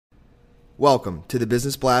Welcome to the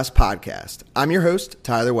Business Blast podcast. I'm your host,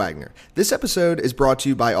 Tyler Wagner. This episode is brought to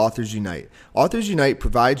you by Authors Unite. Authors Unite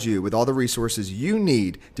provides you with all the resources you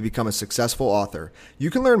need to become a successful author. You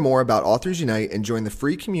can learn more about Authors Unite and join the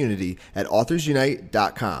free community at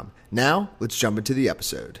authorsunite.com. Now, let's jump into the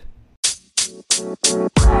episode.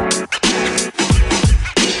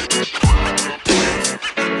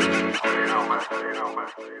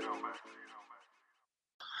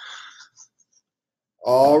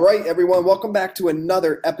 All right, everyone. Welcome back to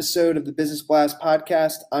another episode of the Business Blast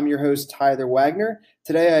podcast. I'm your host, Tyler Wagner.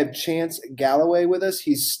 Today, I have Chance Galloway with us.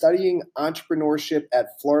 He's studying entrepreneurship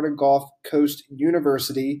at Florida Gulf Coast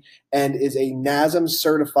University and is a NASM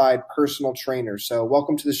certified personal trainer. So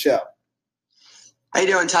welcome to the show. How you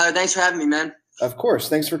doing, Tyler? Thanks for having me, man. Of course.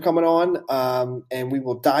 Thanks for coming on, and we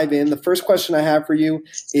will dive in. The first question I have for you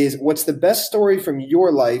is, what's the best story from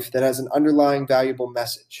your life that has an underlying valuable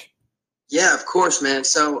message? Yeah, of course, man.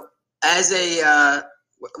 So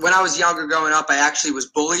when I was younger growing up, I actually was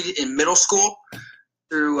bullied in middle school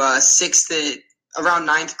through around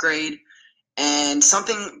ninth grade. And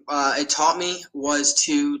something it taught me was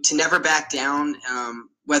to never back down,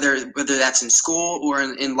 whether that's in school or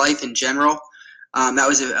in life in general. That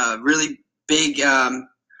was a really big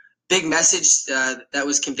message that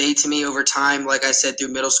was conveyed to me over time, like I said,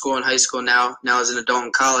 through middle school and high school, now as an adult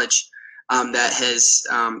in college. That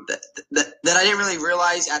I didn't really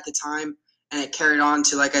realize at the time, and it carried on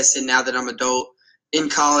to, like I said, now that I'm adult in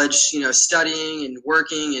college, studying and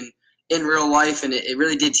working and in real life, and it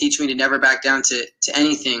really did teach me to never back down to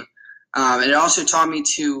anything. And it also taught me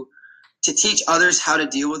to teach others how to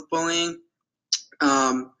deal with bullying.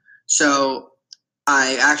 So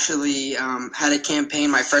I actually had a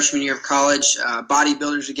campaign my freshman year of college,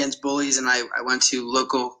 Bodybuilders Against Bullies, and I went to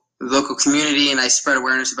local community, and I spread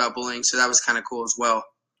awareness about bullying, so that was kind of cool as well.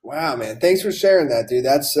 Wow, man. Thanks for sharing that, dude.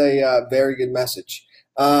 That's a very good message.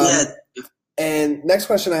 Yeah. And next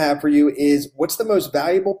question I have for you is, what's the most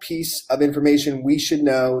valuable piece of information we should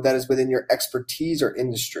know that is within your expertise or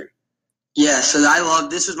industry? Yeah, so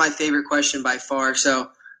this was my favorite question by far.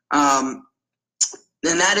 So, and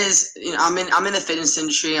that is, I'm in the fitness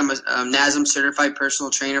industry. I'm a NASM certified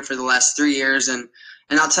personal trainer for the last 3 years, and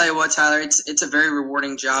I'll tell you what, Tyler, it's a very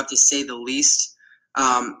rewarding job, to say the least.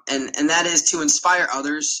 And that is to inspire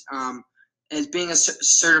others. As being a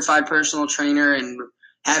certified personal trainer and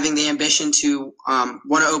having the ambition to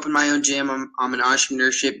want to open my own gym, I'm an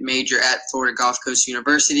entrepreneurship major at Florida Gulf Coast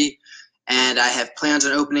University, and I have plans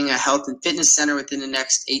on opening a health and fitness center within the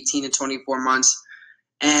next 18 to 24 months.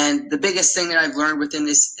 And the biggest thing that I've learned within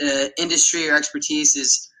this industry or expertise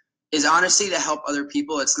is honestly to help other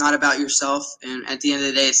people. It's not about yourself, and at the end of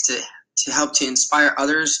the day, it's to help to inspire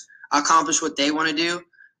others accomplish what they want to do.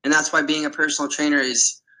 And that's why being a personal trainer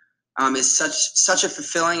is such a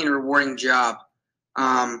fulfilling and rewarding job.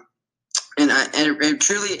 And it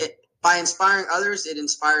truly, by inspiring others, it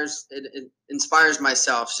inspires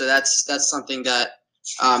myself. So that's something that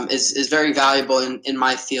is very valuable in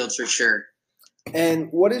my field for sure.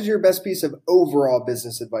 And what is your best piece of overall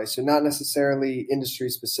business advice? So not necessarily industry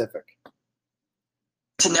specific.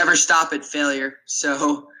 To never stop at failure.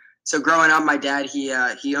 So growing up, my dad, he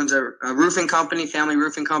owns a roofing company, family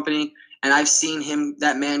roofing company, and I've seen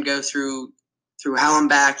that man go through hell and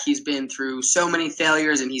back. He's been through so many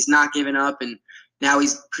failures, and he's not given up, and now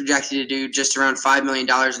he's projected to do just around $5 million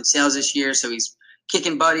in sales this year. So he's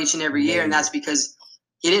kicking butt each and every year, and that's because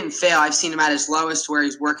he didn't fail. I've seen him at his lowest, where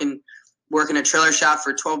he's working a trailer shop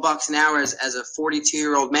for $12 an hour as a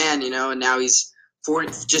 42-year-old man, and now he's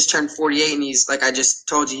just turned 48, and he's, like I just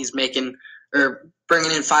told you, he's making or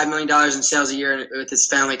bringing in $5 million in sales a year with his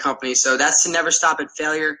family company. So that's to never stop at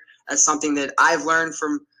failure. That's something that I've learned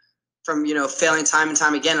from failing time and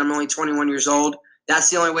time again. I'm only 21 years old. That's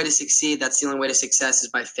the only way to succeed. That's the only way to success, is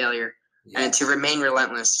by failure, and to remain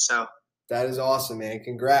relentless. So that is awesome, man.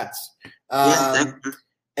 Congrats. Thank you.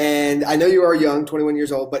 And I know you are young, 21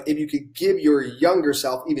 years old, but if you could give your younger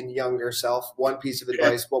self, even younger self, one piece of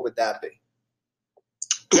advice, what would that be?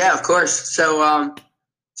 Yeah, of course. So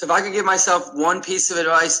if I could give myself one piece of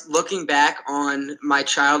advice, looking back on my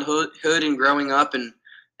childhood and growing up, and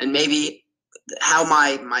maybe how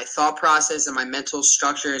my thought process and my mental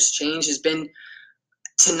structure has changed, has been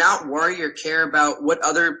to not worry or care about what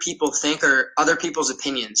other people think or other people's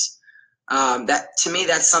opinions. That, to me,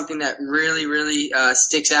 that's something that really, really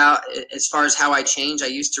sticks out as far as how I changed. I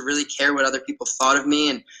used to really care what other people thought of me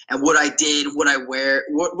and what I did, what I wore,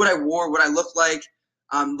 what I looked like,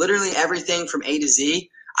 literally everything from A to Z.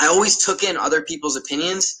 I always took in other people's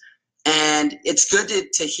opinions, and it's good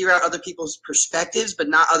to hear out other people's perspectives, but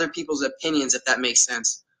not other people's opinions, if that makes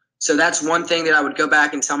sense. So that's one thing that I would go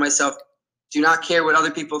back and tell myself Do not care what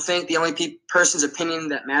other people think. The only person's opinion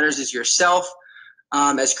that matters is yourself.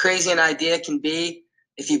 As crazy an idea can be,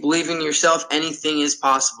 if you believe in yourself, anything is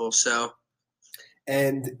possible. So,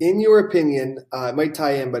 and in your opinion, it might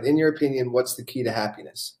tie in, but in your opinion, what's the key to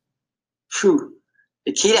happiness?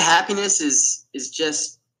 The key to happiness is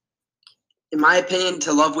just, in my opinion,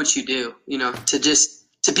 to love what you do.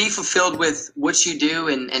 To be fulfilled with what you do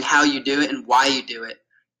and how you do it and why you do it.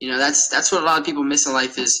 That's what a lot of people miss in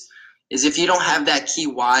life is if you don't have that key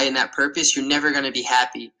why and that purpose, you're never going to be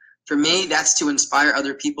happy. For me, that's to inspire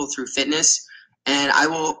other people through fitness. And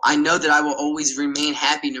I know that I will always remain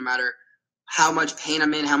happy no matter how much pain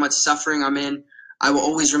I'm in, how much suffering I'm in. I will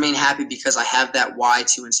always remain happy because I have that why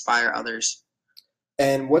to inspire others.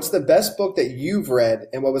 And what's the best book that you've read,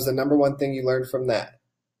 and what was the number one thing you learned from that?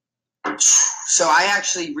 So I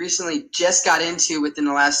actually recently just got into, within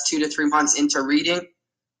the last 2 to 3 months, into reading.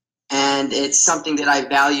 And it's something that I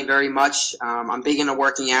value very much. I'm big into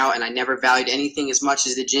working out, and I never valued anything as much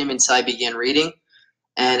as the gym until I began reading.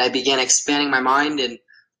 And I began expanding my mind. And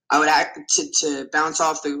I would to bounce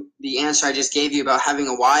off the answer I just gave you about having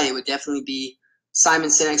a why, it would definitely be Simon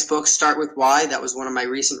Sinek's book, Start With Why. That was one of my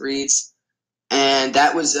recent reads. And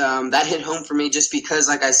that was that hit home for me just because,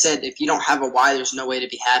 like I said, if you don't have a why, there's no way to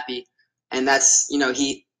be happy. And that's,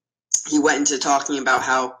 he went into talking about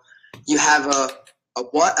how you have a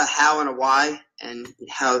what, a how, and a why, and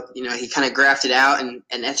how, he kind of grafted out and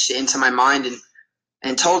etched it into my mind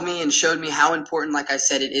and told me and showed me how important, like I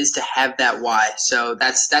said, it is to have that why. So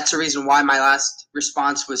that's the reason why my last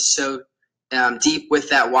response was so deep with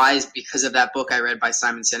that why, is because of that book I read by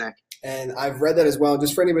Simon Sinek. And I've read that as well.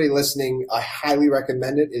 Just for anybody listening, I highly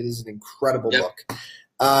recommend it. It is an incredible book.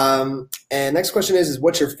 And next question is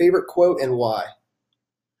what's your favorite quote and why?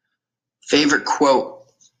 Favorite quote.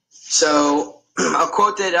 So a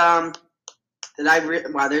quote that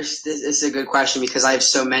wow, this is a good question because I have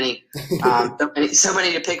so many, so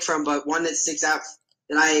many to pick from. But one that sticks out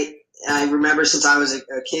that I remember since I was a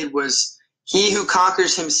kid was, "He who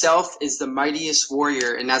conquers himself is the mightiest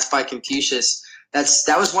warrior," and that's by Confucius.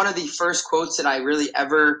 That was one of the first quotes that I really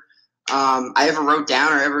ever wrote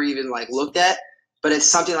down or ever even looked at. But it's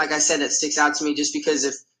something, like I said, that sticks out to me just because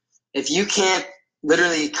if you can't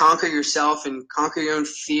literally conquer yourself and conquer your own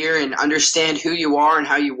fear and understand who you are and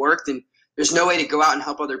how you work, then there's no way to go out and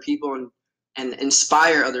help other people and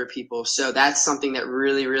inspire other people. So that's something that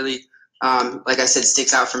really, really, like I said,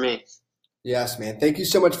 sticks out for me. Yes, man. Thank you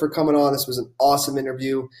so much for coming on. This was an awesome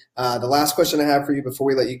interview. The last question I have for you before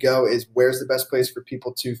we let you go is, where's the best place for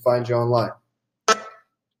people to find you online?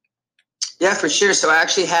 Yeah, for sure. So I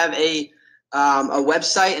actually have a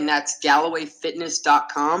website, and that's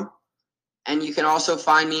GallowayFitness.com. And you can also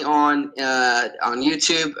find me on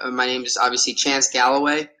YouTube. My name is obviously Chance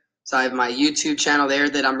Galloway. So I have my YouTube channel there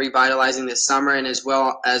that I'm revitalizing this summer, and as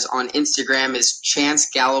well as on Instagram is Chance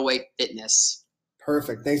Galloway Fitness.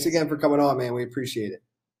 Perfect. Thanks again for coming on, man. We appreciate it.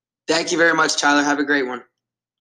 Thank you very much, Tyler. Have a great one.